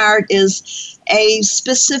start, is a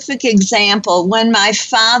specific example. When my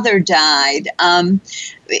father died,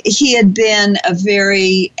 he had been a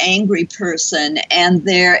very angry person, and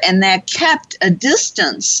that kept a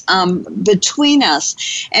distance between us.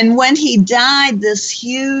 And when he died, this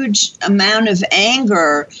huge amount of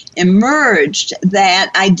anger emerged that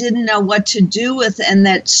I didn't know what to do with, and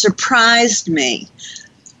that surprised me.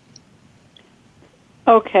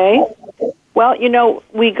 Okay. Well,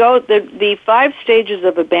 we go, the 5 stages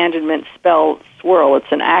of abandonment spell SWIRL.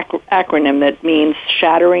 It's an acronym that means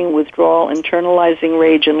shattering, withdrawal, internalizing,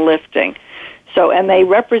 rage, and lifting. So, and they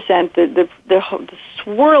represent the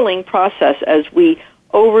swirling process as we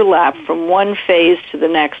overlap from one phase to the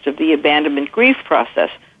next of the abandonment grief process.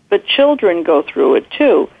 But children go through it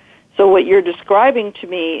too. So what you're describing to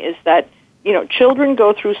me is that, children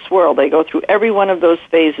go through SWIRL. They go through every one of those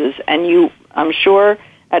phases, and you, I'm sure,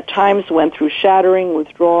 at times went through shattering,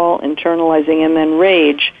 withdrawal, internalizing, and then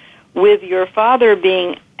rage. With your father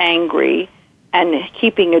being angry and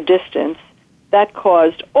keeping a distance, that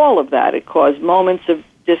caused all of that. It caused moments of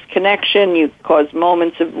disconnection. You caused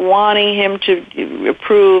moments of wanting him to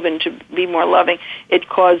approve and to be more loving. It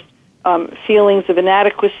caused feelings of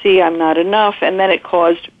inadequacy, I'm not enough, and then it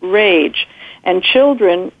caused rage. And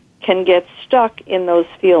children can get stuck in those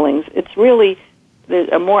feelings. It's really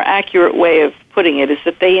a more accurate way of putting it is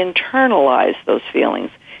that they internalize those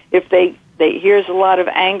feelings. If here's a lot of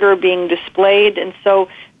anger being displayed, and so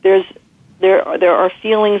there are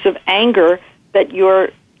feelings of anger that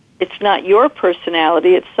it's not your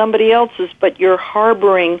personality, it's somebody else's, but you're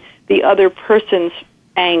harboring the other person's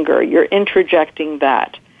anger. You're interjecting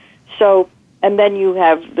that. So, and then you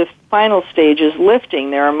have the final stage is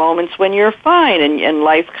lifting. There are moments when you're fine and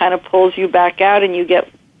life kind of pulls you back out and you get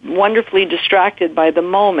wonderfully distracted by the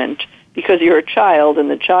moment because you're a child, and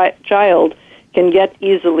the child can get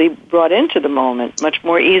easily brought into the moment much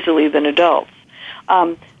more easily than adults.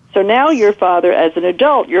 So now your father, as an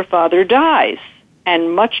adult, your father dies,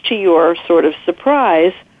 and much to your sort of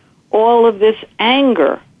surprise, all of this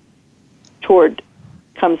anger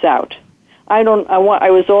comes out. I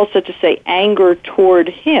was also to say anger toward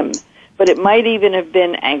him, but it might even have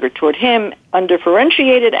been anger toward him,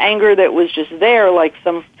 undifferentiated anger that was just there, like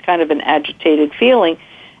some kind of an agitated feeling.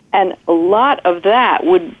 And a lot of that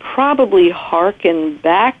would probably hearken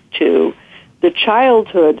back to the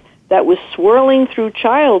childhood that was swirling through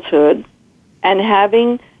childhood and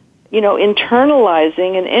having,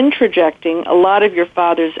 internalizing and introjecting a lot of your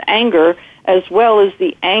father's anger, as well as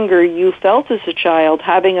the anger you felt as a child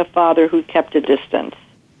having a father who kept a distance.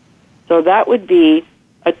 So that would be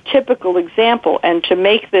a typical example. And to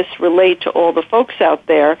make this relate to all the folks out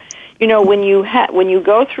there, when you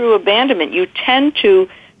go through abandonment, you tend to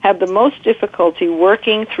have the most difficulty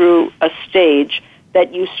working through a stage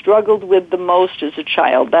that you struggled with the most as a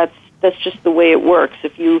child. That's just the way it works.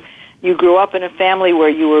 If you grew up in a family where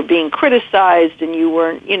you were being criticized and you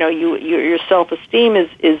weren't, your self-esteem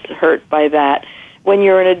is hurt by that. When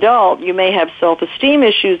you're an adult, you may have self-esteem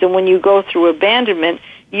issues, and when you go through abandonment,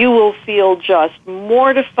 you will feel just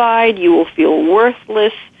mortified, you will feel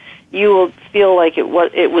worthless, you will feel like it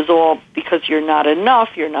was all because you're not enough,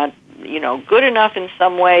 you're not, good enough in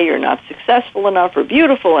some way, you're not successful enough or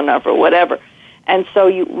beautiful enough or whatever. And so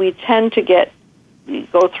we tend to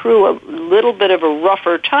go through a little bit of a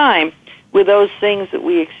rougher time with those things that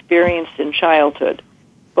we experienced in childhood.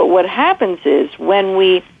 But what happens is when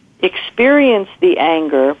we experience the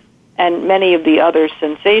anger and many of the other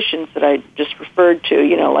sensations that I just referred to,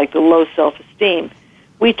 like the low self-esteem,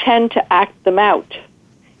 we tend to act them out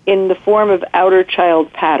in the form of outer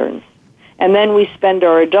child patterns. And then we spend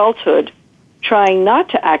our adulthood trying not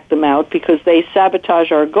to act them out because they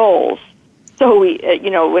sabotage our goals. So we,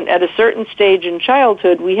 when at a certain stage in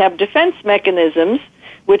childhood, we have defense mechanisms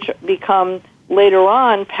which become later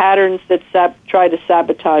on patterns that try to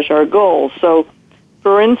sabotage our goals. So,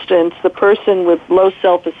 for instance, the person with low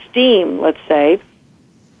self-esteem, let's say,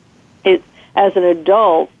 as an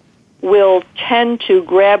adult, will tend to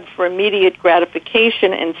grab for immediate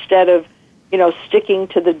gratification instead of, sticking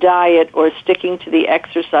to the diet or sticking to the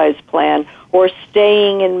exercise plan or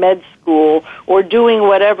staying in med school or doing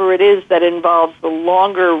whatever it is that involves the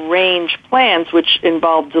longer range plans, which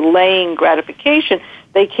involve delaying gratification.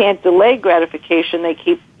 They can't delay gratification. They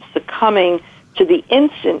keep succumbing to the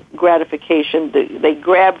instant gratification. They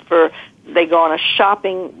go on a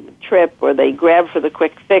shopping trip or they grab for the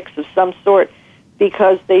quick fix of some sort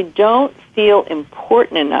because they don't feel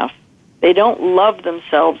important enough. They don't love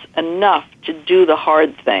themselves enough to do the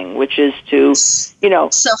hard thing, which is to,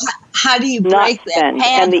 So how do you break that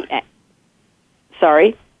pattern?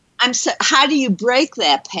 Sorry? How do you break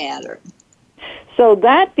that pattern? So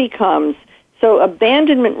that becomes,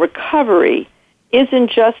 abandonment recovery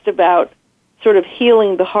isn't just about sort of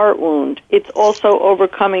healing the heart wound. It's also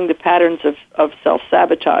overcoming the patterns of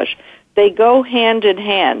self-sabotage. They go hand in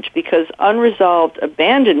hand because unresolved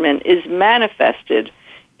abandonment is manifested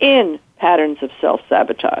in patterns of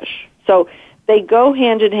self-sabotage. So they go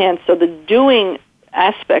hand in hand. So the doing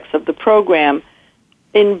aspects of the program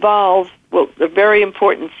involve, a very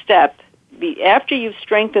important step. After you've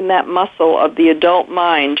strengthened that muscle of the adult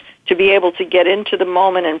mind to be able to get into the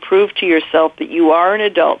moment and prove to yourself that you are an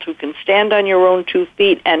adult who can stand on your own 2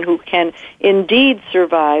 feet and who can indeed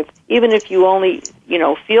survive, even if you only,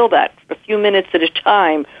 feel that a few minutes at a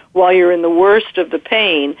time while you're in the worst of the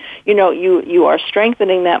pain, you are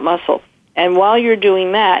strengthening that muscle. And while you're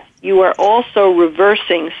doing that, you are also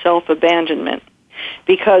reversing self-abandonment.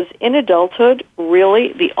 Because in adulthood,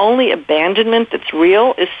 really, the only abandonment that's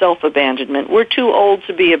real is self-abandonment. We're too old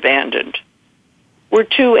to be abandoned. We're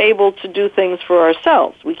too able to do things for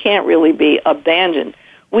ourselves. We can't really be abandoned.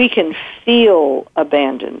 We can feel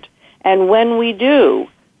abandoned. And when we do,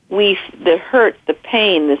 the hurt, the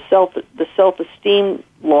pain, the self-esteem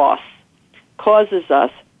loss causes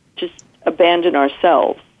us to abandon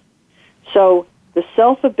ourselves. So the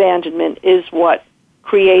self-abandonment is what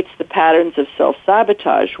creates the patterns of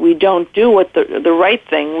self-sabotage. We don't do what the right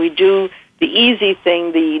thing. We do the easy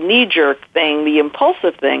thing, the knee-jerk thing, the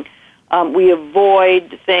impulsive thing. We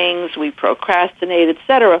avoid things, we procrastinate,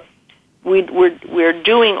 etc. We're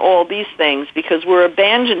doing all these things because we're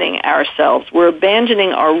abandoning ourselves. We're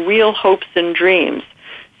abandoning our real hopes and dreams.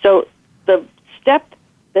 So the step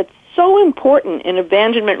that's so important in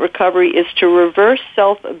abandonment recovery is to reverse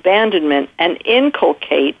self-abandonment and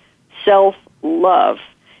inculcate self-love.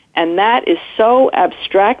 And that is so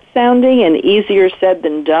abstract sounding and easier said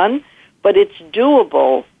than done, but it's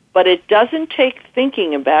doable. But it doesn't take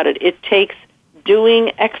thinking about it. It takes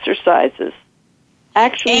doing exercises,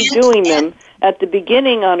 actually doing them at the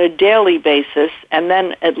beginning on a daily basis and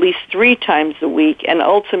then at least 3 times a week, and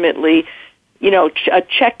ultimately, a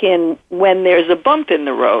check-in when there's a bump in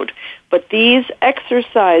the road. But these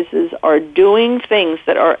exercises are doing things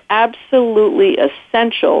that are absolutely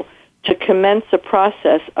essential to commence a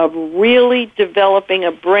process of really developing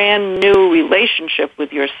a brand new relationship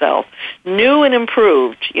with yourself, new and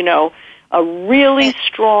improved. a really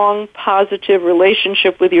strong, positive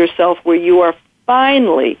relationship with yourself where you are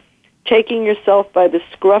finally taking yourself by the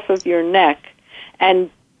scruff of your neck and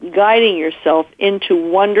guiding yourself into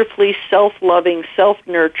wonderfully self-loving,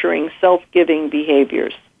 self-nurturing, self-giving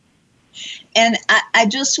behaviors. And I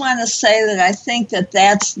just want to say that I think that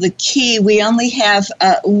that's the key. We only have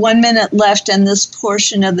 1 minute left in this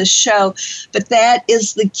portion of the show, but that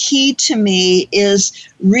is the key to me, is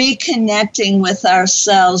reconnecting with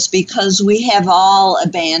ourselves, because we have all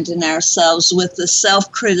abandoned ourselves with the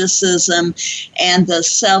self-criticism and the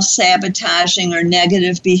self-sabotaging or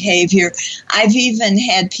negative behavior. I've even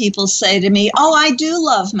had people say to me, oh, I do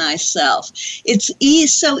love myself. It's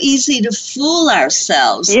so easy to fool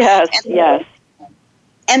ourselves. Yes, yes.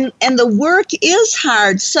 And the work is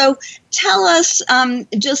hard. So tell us,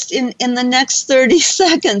 just in the next 30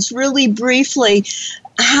 seconds, really briefly,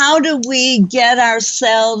 how do we get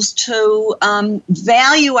ourselves to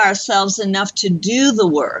value ourselves enough to do the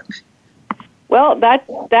work? Well,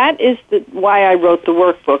 that is why I wrote the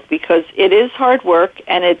workbook, because it is hard work,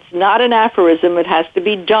 and it's not an aphorism. It has to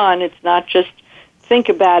be done. It's not just think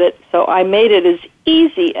about it. So I made it as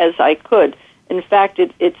easy as I could. In fact,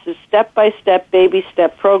 it's a step-by-step,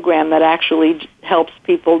 baby-step program that actually helps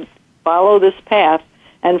people follow this path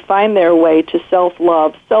and find their way to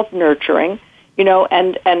self-love, self-nurturing,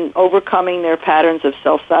 and overcoming their patterns of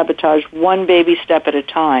self-sabotage one baby step at a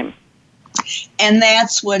time. And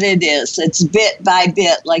that's what it is. It's bit by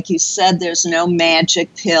bit. Like you said, there's no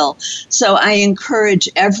magic pill. So I encourage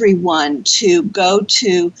everyone to go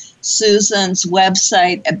to Susan's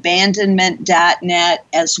website, abandonment.net,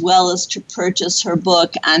 as well as to purchase her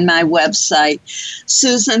book on my website.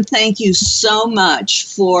 Susan, thank you so much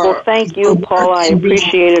for... Well, thank you, Paula. I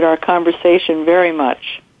appreciated our conversation very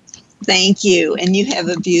much. Thank you. And you have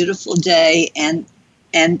a beautiful day, and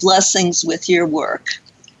blessings with your work.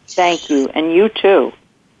 Thank you. And you too.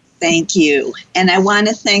 Thank you. And I want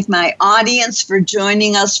to thank my audience for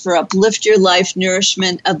joining us for Uplift Your Life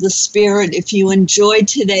Nourishment of the Spirit. If you enjoyed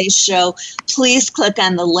today's show, please click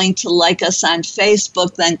on the link to like us on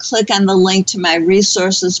Facebook, then click on the link to my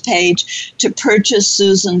resources page to purchase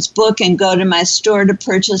Susan's book, and go to my store to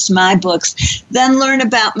purchase my books. Then learn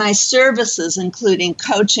about my services, including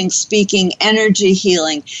coaching, speaking, energy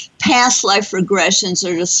healing, past life regressions,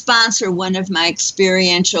 or to sponsor one of my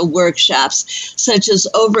experiential workshops, such as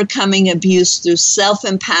Overcoming Abuse Through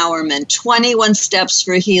Self-Empowerment, 21 Steps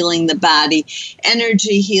for Healing the Body,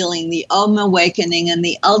 Energy Healing, the Om Awakening, and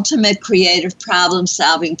the Ultimate Creative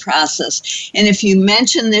Problem-Solving Process. And if you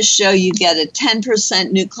mention this show, you get a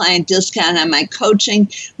 10% new client discount on my coaching,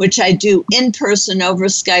 which I do in person, over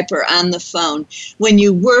Skype, or on the phone. When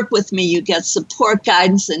you work with me, you get support,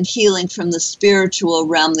 guidance, and healing from the spiritual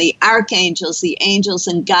realm. The archangels, the angels,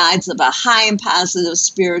 and guides of a high and positive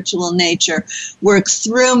spiritual nature work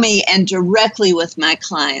through me and directly with my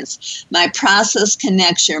clients. My process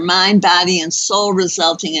connects your mind, body, and soul,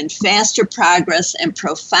 resulting in faster progress and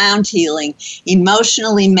profound healing,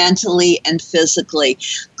 emotionally, mentally, and physically.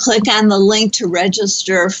 Click on the link to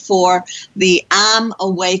register for the Om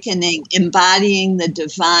Awakening, Embodying the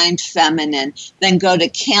Divine Feminine. Then go to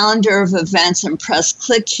Calendar of Events and press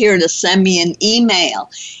click here to send me an email.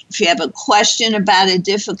 If you have a question about a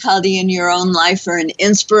difficulty in your own life or an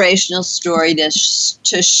inspirational story to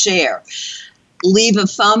share, leave a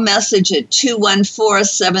phone message at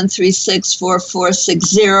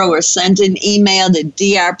 214-736-4460 or send an email to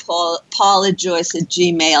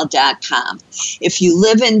drpaulajoyce@gmail.com. If you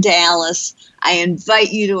live in Dallas, I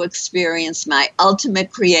invite you to experience my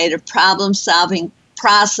ultimate creative problem-solving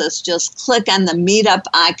process. Just click on the meetup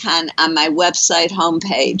icon on my website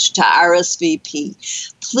homepage to RSVP.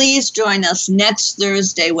 Please join us next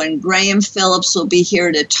Thursday when Graham Phillips will be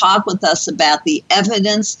here to talk with us about the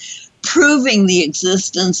evidence proving the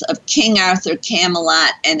existence of King Arthur,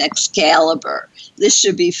 Camelot, and Excalibur. This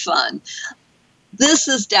should be fun. This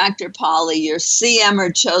is Dr. Paula, your CM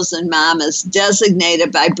or chosen mom, as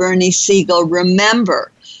designated by Bernie Siegel.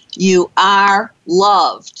 Remember, you are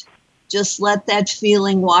loved. Just let that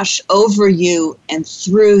feeling wash over you and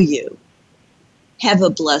through you. Have a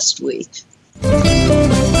blessed week.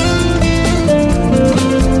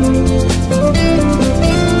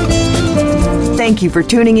 Thank you for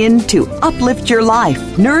tuning in to Uplift Your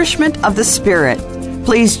Life, Nourishment of the Spirit.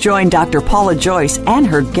 Please join Dr. Paula Joyce and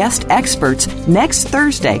her guest experts next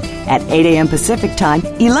Thursday at 8 a.m. Pacific Time,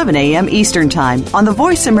 11 a.m. Eastern Time on the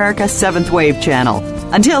Voice America 7th Wave channel.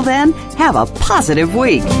 Until then, have a positive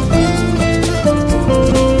week.